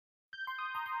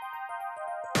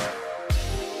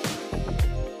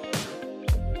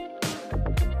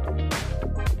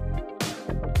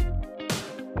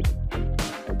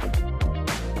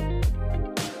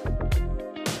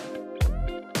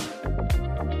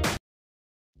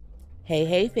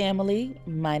Hey family,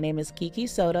 my name is Kee Kee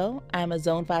Soto. I'm a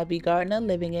Zone 5B gardener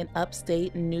living in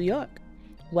upstate New York.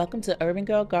 Welcome to Urban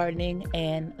Girl Gardening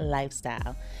and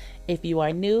Lifestyle. If you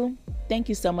are new, thank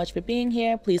you so much for being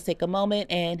here. Please take a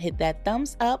moment and hit that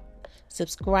thumbs up.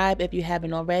 Subscribe if you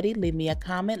haven't already. Leave me a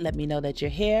comment. Let me know that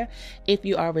you're here. If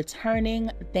you are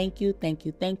returning, thank you.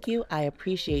 I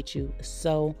appreciate you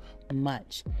so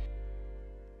much.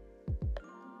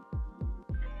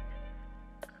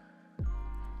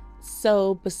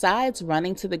 So besides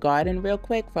running to the garden real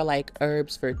quick for like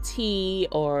herbs for tea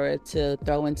or to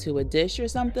throw into a dish or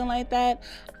something like that,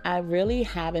 I really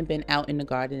haven't been out in the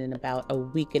garden in about a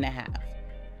week and a half.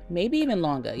 Maybe even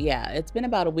longer. Yeah, it's been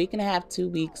about a week and a half, 2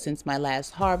 weeks since my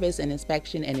last harvest and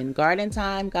inspection. And in garden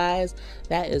time, guys,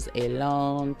 that is a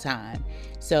long time.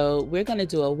 So we're going to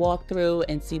do a walkthrough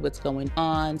and see what's going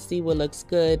on, see what looks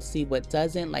good, see what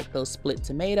doesn't, like those split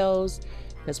tomatoes,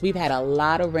 because we've had a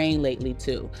lot of rain lately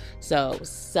too. So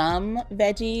some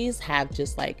veggies have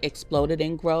just like exploded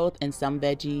in growth, and some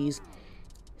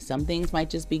things might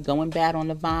just be going bad on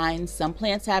the vine. Some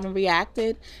plants haven't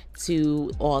reacted to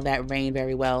all that rain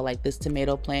very well, like this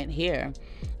tomato plant here.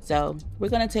 So we're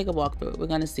gonna take a walk through it. We're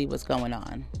gonna see what's going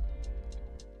on.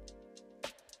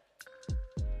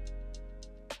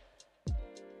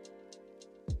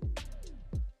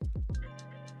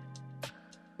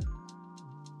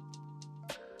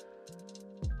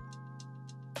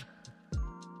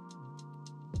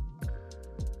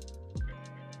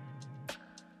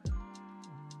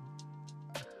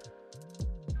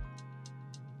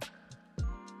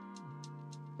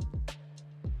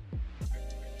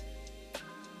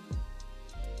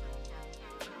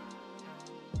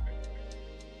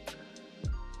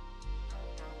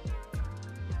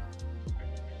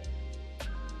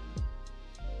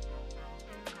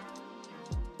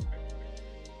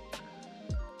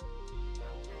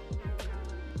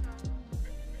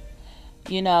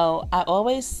 You know, I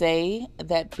always say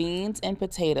that beans and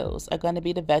potatoes are going to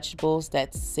be the vegetables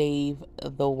that save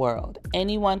the world.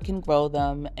 Anyone can grow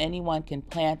them, anyone can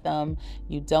plant them.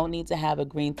 You don't need to have a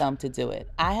green thumb to do it.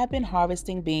 I have been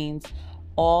harvesting beans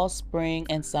all spring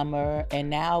and summer, and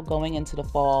now going into the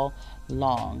fall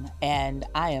long, and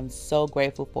I am so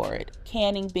grateful for it.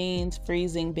 Canning beans,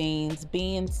 freezing beans,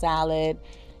 bean salad,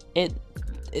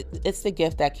 it's the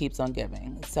gift that keeps on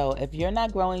giving. So if you're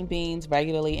not growing beans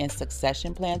regularly in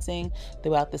succession planting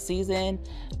throughout the season,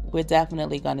 we're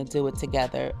definitely going to do it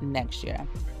together next year.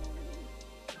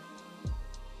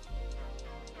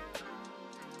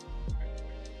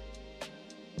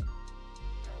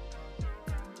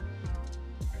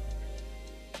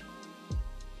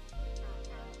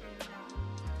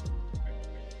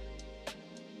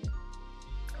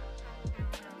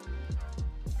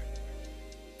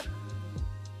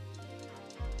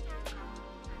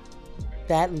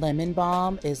 That lemon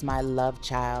balm is my love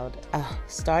child.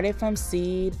 Started from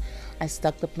seed. I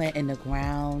stuck the plant in the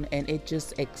ground and it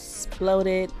just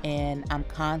exploded, and I'm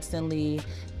constantly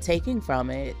taking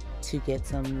from it to get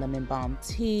some lemon balm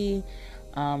tea,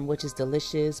 which is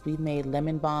delicious. We've made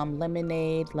lemon balm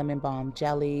lemonade, lemon balm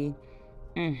jelly.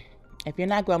 If you're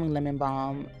not growing lemon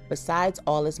balm, besides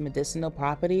all its medicinal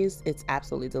properties, it's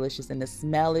absolutely delicious and the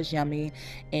smell is yummy.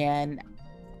 And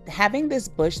having this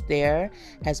bush there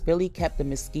has really kept the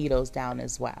mosquitoes down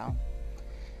as well.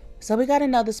 So we got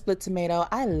another split tomato.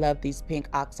 I love these pink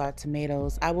oxart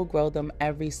tomatoes. I will grow them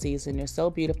every season. They're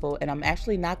so beautiful, and I'm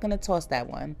actually not going to toss that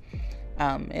one.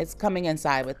 It's coming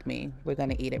inside with me. We're going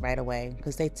to eat it right away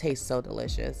because they taste so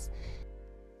delicious.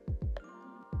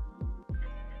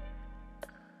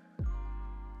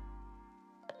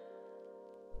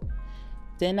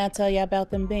 Didn't I tell you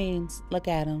about them beans? Look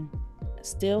at them.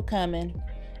 Still coming.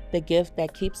 The gift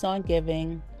that keeps on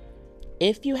giving.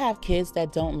 If you have kids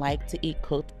that don't like to eat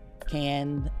cooked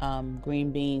canned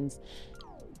green beans,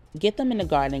 get them in the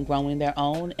garden growing their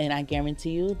own, and I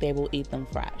guarantee you they will eat them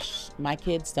fresh. My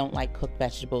kids don't like cooked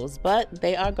vegetables, but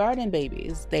they are garden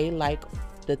babies. They like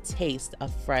the taste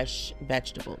of fresh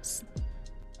vegetables.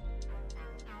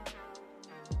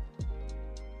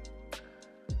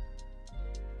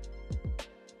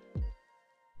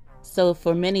 So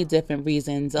for many different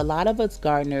reasons, a lot of us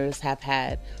gardeners have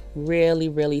had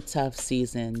really tough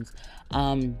seasons.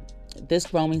 This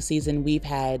growing season, we've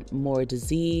had more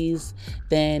disease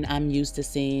than I'm used to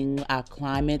seeing. Our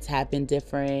climates have been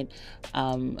different,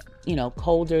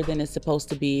 colder than it's supposed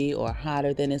to be or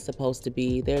hotter than it's supposed to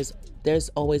be. There's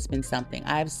always been something.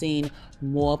 I've seen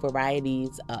more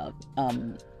varieties of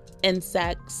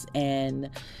insects, and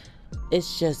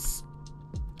it's just,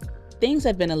 things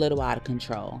have been a little out of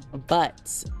control,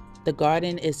 but the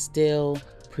garden is still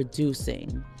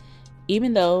producing.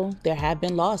 even though there have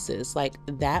been losses. Like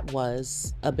that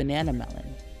was a banana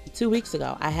melon. 2 weeks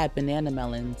ago, I had banana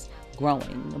melons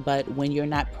growing, but when you're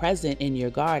not present in your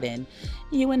garden,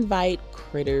 you invite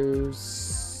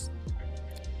critters,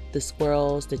 the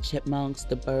squirrels, the chipmunks,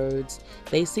 the birds.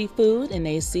 They see food and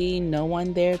they see no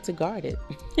one there to guard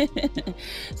it.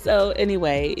 So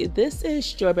anyway, this is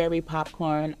strawberry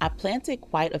popcorn. I planted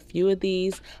quite a few of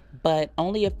these, but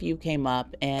only a few came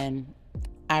up, and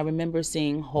I remember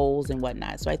seeing holes and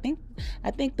whatnot. So I think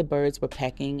the birds were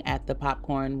pecking at the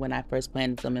popcorn when I first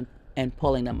planted them and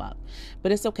pulling them up.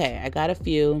 But it's okay. I got a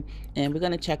few, and we're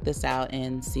gonna check this out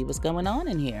and see what's going on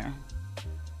in here.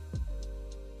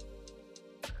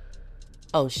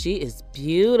 Oh, she is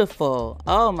beautiful.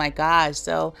 Oh my gosh.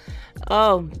 So,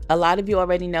 a lot of you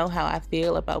already know how I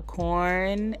feel about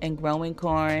corn and growing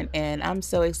corn, and I'm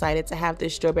so excited to have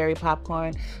this strawberry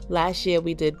popcorn. Last year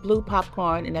we did blue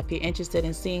popcorn, and if you're interested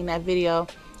in seeing that video,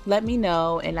 let me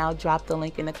know and I'll drop the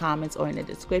link in the comments or in the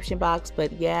description box.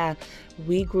 But yeah,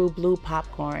 we grew blue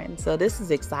popcorn. So this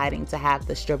is exciting to have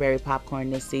the strawberry popcorn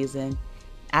this season.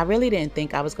 I really didn't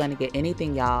think I was going to get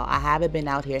anything, y'all. I haven't been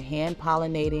out here hand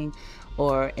pollinating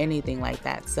or anything like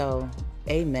that. So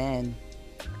amen.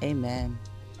 Amen.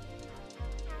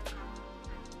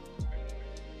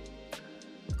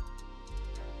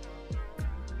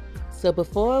 So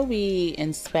before we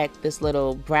inspect this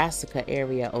little brassica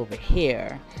area over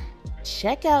here,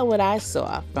 check out what I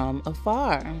saw from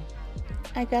afar.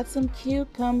 I got some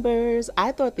cucumbers.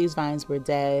 I thought these vines were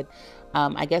dead.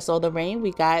 I guess all the rain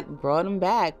we got brought them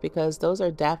back, because those are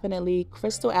definitely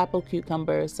crystal apple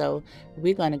cucumbers. So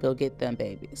we're gonna go get them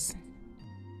babies.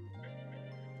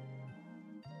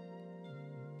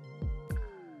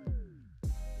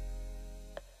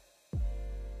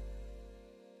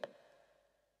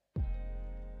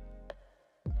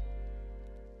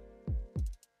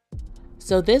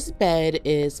 So this bed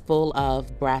is full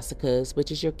of brassicas,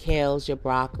 which is your kales, your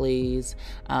broccolis,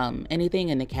 anything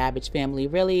in the cabbage family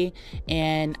really.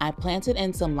 And I planted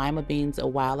in some lima beans a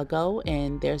while ago,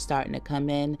 and they're starting to come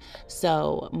in.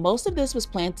 So most of this was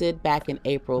planted back in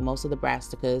April, most of the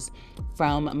brassicas,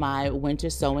 from my winter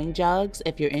sowing jugs.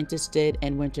 If you're interested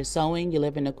in winter sowing, you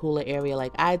live in a cooler area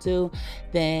like I do,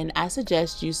 then I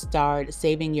suggest you start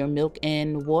saving your milk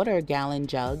and water gallon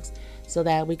jugs so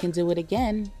that we can do it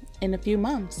again in a few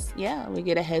months. Yeah, we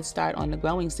get a head start on the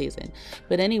growing season.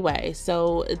 But anyway,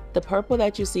 so the purple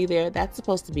that you see there, that's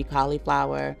supposed to be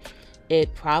cauliflower.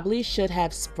 It probably should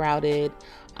have sprouted.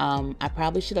 I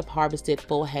probably should have harvested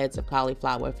full heads of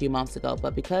cauliflower a few months ago,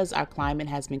 but because our climate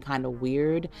has been kind of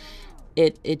weird,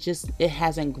 it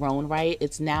hasn't grown right.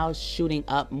 It's now shooting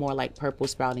up more like purple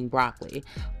sprouting broccoli,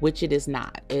 which it is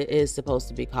not. It is supposed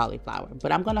to be cauliflower, but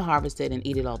I'm gonna harvest it and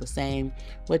eat it all the same.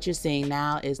 What you're seeing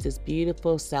now is this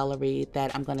beautiful celery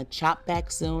that I'm gonna chop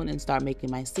back soon and start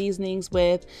making my seasonings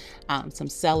with. Some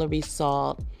celery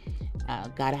salt.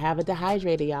 Gotta have a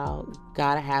dehydrator, y'all.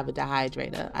 Gotta have a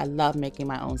dehydrator. I love making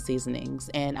my own seasonings,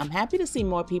 and I'm happy to see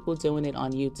more people doing it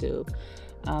on YouTube.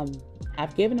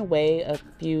 I've given away a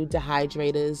few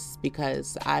dehydrators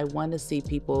because I want to see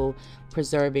people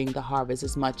preserving the harvest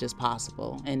as much as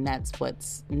possible, and that's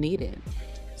what's needed.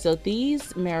 So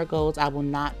these marigolds I will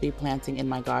not be planting in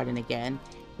my garden again.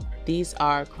 These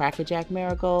are crackerjack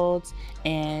marigolds,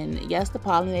 and yes, the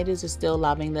pollinators are still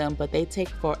loving them, but they take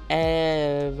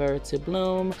forever to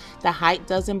bloom. The height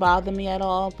doesn't bother me at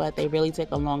all, but they really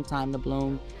take a long time to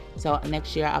bloom. So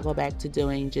next year I'll go back to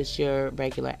doing just your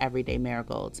regular everyday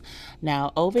marigolds.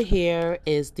 Now over here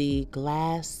is the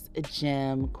glass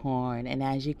gem corn, and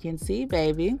as you can see,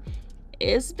 baby,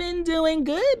 it's been doing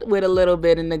good with a little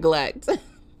bit of neglect.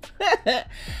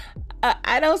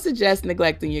 I don't suggest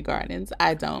neglecting your gardens.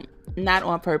 I don't. Not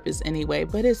on purpose anyway,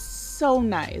 but it's so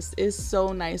nice. It's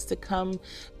so nice to come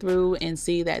through and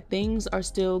see that things are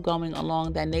still going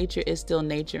along, that nature is still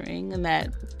naturing, and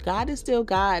that God is still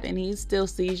God, and he still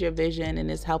sees your vision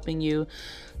and is helping you,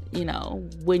 you know,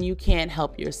 when you can't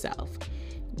help yourself.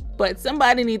 But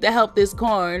somebody need to help this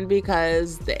corn,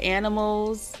 because the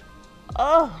animals,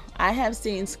 oh, I have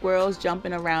seen squirrels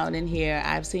jumping around in here.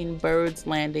 I've seen birds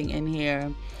landing in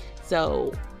here.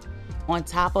 So on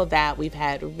top of that, we've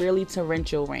had really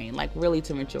torrential rain, like really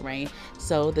torrential rain.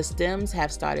 So the stems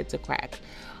have started to crack.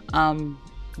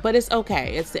 But it's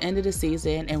okay. It's the end of the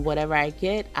season, and whatever I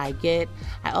get, I get.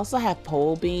 I also have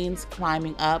pole beans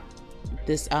climbing up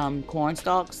this corn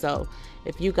stalk. So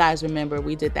if you guys remember,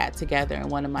 we did that together in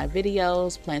one of my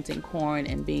videos, planting corn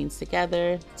and beans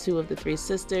together, 2 of the 3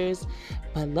 sisters.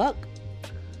 But look,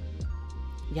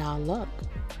 y'all, look.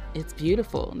 It's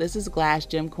beautiful. This is glass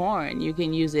gem corn. You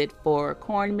can use it for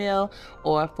cornmeal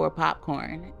or for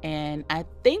popcorn. And I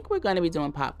think we're going to be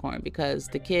doing popcorn because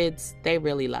the kids, they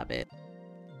really love it.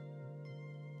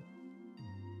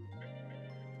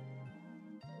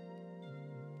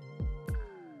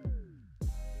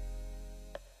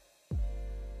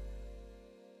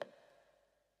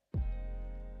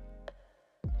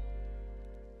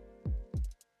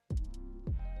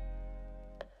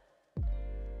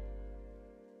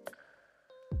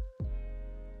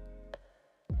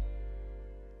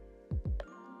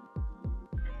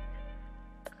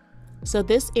 So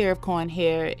this ear of corn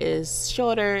here is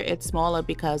shorter, it's smaller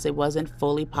because it wasn't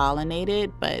fully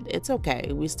pollinated, but it's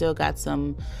okay. We still got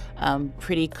some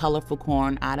pretty colorful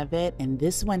corn out of it. And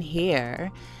this one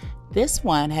here, this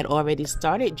one had already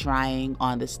started drying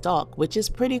on the stalk, which is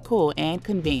pretty cool and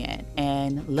convenient.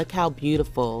 And look how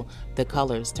beautiful the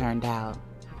colors turned out.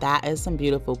 That is some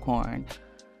beautiful corn.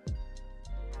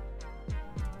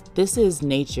 This is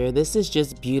nature. This is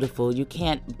just beautiful. You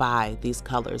can't buy these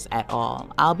colors at all.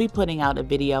 I'll be putting out a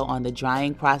video on the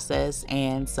drying process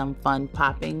and some fun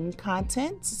popping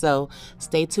content, so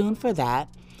stay tuned for that.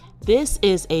 This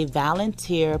is a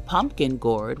Volunteer pumpkin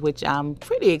gourd, which I'm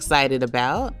pretty excited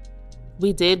about.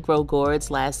 We did grow gourds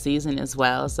last season as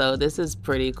well, so this is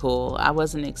pretty cool. I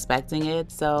wasn't expecting it,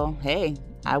 so hey,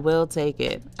 I will take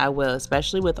it. I will,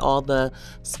 especially with all the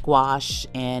squash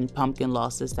and pumpkin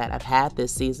losses that I've had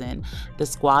this season. The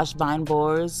squash vine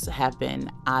borers have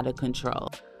been out of control.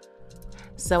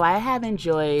 So I have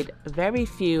enjoyed very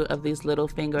few of these little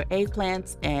finger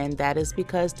eggplants, and that is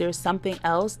because there's something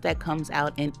else that comes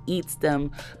out and eats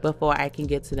them before I can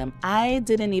get to them. I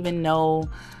didn't even know,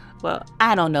 well,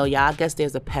 I don't know, y'all. I guess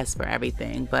there's a pest for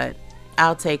everything, but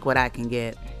I'll take what I can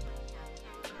get.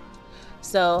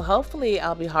 So hopefully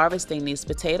I'll be harvesting these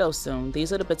potatoes soon.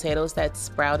 These are the potatoes that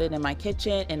sprouted in my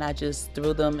kitchen and I just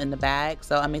threw them in the bag.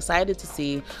 So I'm excited to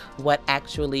see what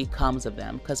actually comes of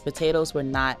them because potatoes were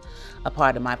not a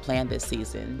part of my plan this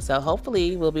season. So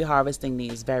hopefully we'll be harvesting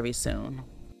these very soon.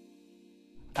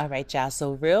 All right, y'all,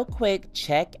 so real quick,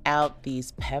 check out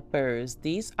these peppers.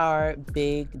 These are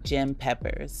big gem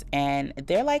peppers, and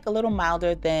they're like a little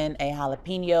milder than a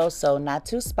jalapeno, so not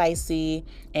too spicy,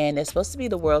 and they're supposed to be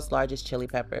the world's largest chili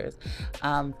peppers.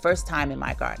 First time in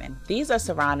my garden. These are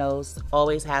serranos,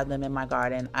 always have them in my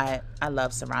garden. I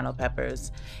love serrano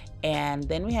peppers. And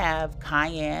then we have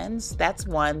cayennes. That's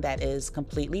one that is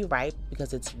completely ripe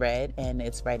because it's red and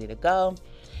it's ready to go.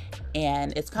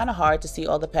 And it's kind of hard to see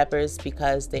all the peppers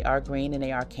because they are green and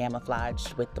they are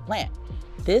camouflaged with the plant.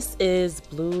 This is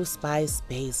blue spice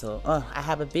basil. Oh, I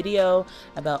have a video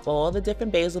about all the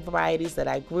different basil varieties that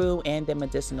I grew and their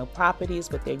medicinal properties,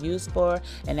 what they're used for,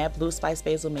 and that blue spice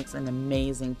basil makes an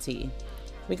amazing tea.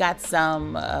 We got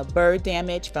some bird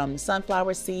damage from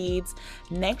sunflower seeds.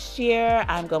 Next year,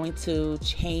 I'm going to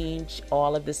change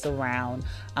all of this around.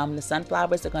 The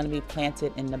sunflowers are going to be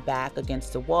planted in the back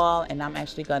against the wall, and I'm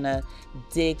actually going to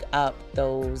dig up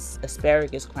those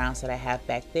asparagus crowns that I have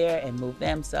back there and move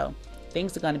them. So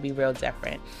things are going to be real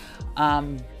different.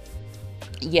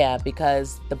 Yeah,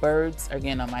 because the birds are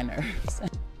getting on my nerves.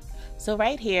 So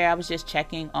right here, I was just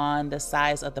checking on the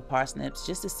size of the parsnips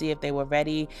just to see if they were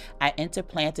ready. I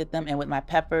interplanted them in with my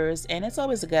peppers, and it's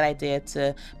always a good idea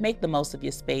to make the most of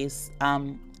your space.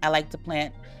 I like to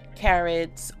plant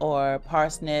carrots or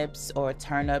parsnips or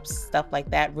turnips, stuff like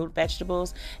that, root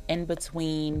vegetables, in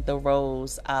between the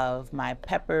rows of my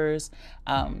peppers,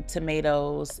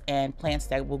 tomatoes, and plants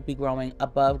that will be growing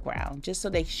above ground, just so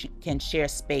they can share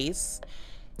space.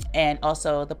 And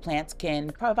also the plants can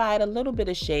provide a little bit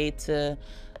of shade to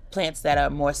plants that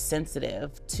are more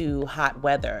sensitive to hot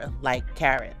weather, like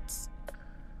carrots.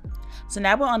 So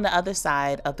now we're on the other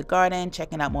side of the garden,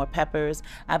 checking out more peppers.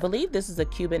 I believe this is a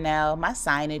cubanelle. My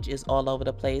signage is all over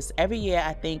the place. Every year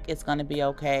I think it's gonna be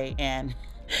okay, and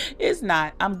it's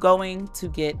not. I'm going to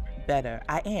get better.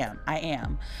 I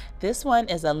am. This one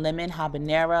is a lemon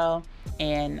habanero,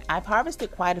 and I've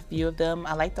harvested quite a few of them.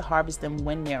 I like to harvest them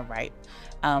when they're ripe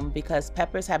because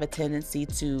peppers have a tendency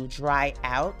to dry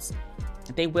out.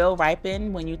 They will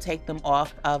ripen when you take them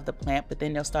off of the plant, but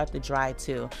then they'll start to dry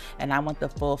too. And I want the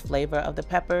full flavor of the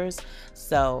peppers,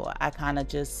 so I kind of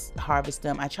just harvest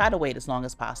them. I try to wait as long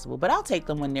as possible, but I'll take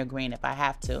them when they're green if I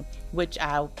have to, which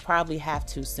I'll probably have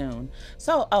to soon.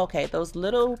 So, okay, those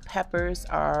little peppers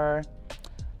are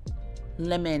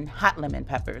hot lemon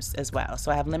peppers as well.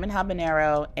 So I have lemon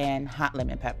habanero and hot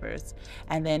lemon peppers.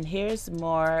 And then here's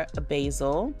more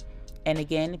basil. And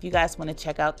again, if you guys want to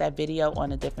check out that video on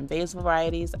the different basil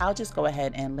varieties, I'll just go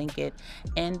ahead and link it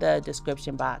in the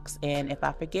description box. And if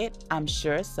I forget, I'm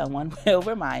sure someone will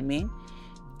remind me.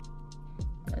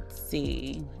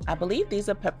 see. I believe these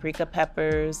are paprika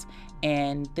peppers,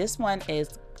 and this one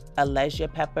is a leisure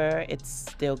pepper. It's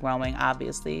still growing,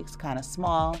 obviously. It's kind of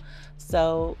small.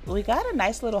 So we got a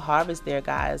nice little harvest there,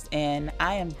 guys, and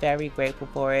I am very grateful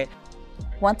for it.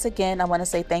 Once again, I want to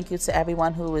say thank you to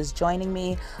everyone who is joining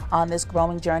me on this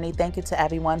growing journey. Thank you to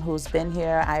everyone who's been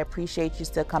here. I appreciate you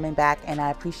still coming back, and I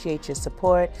appreciate your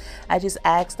support. I just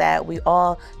ask that we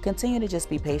all continue to just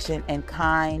be patient and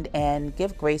kind and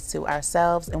give grace to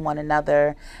ourselves and one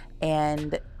another,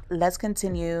 and let's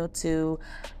continue to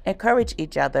encourage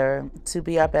each other to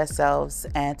be our best selves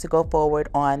and to go forward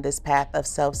on this path of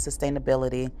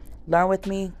self-sustainability. Learn with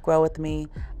me, grow with me.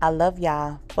 I love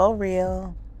y'all for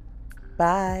real.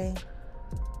 Bye.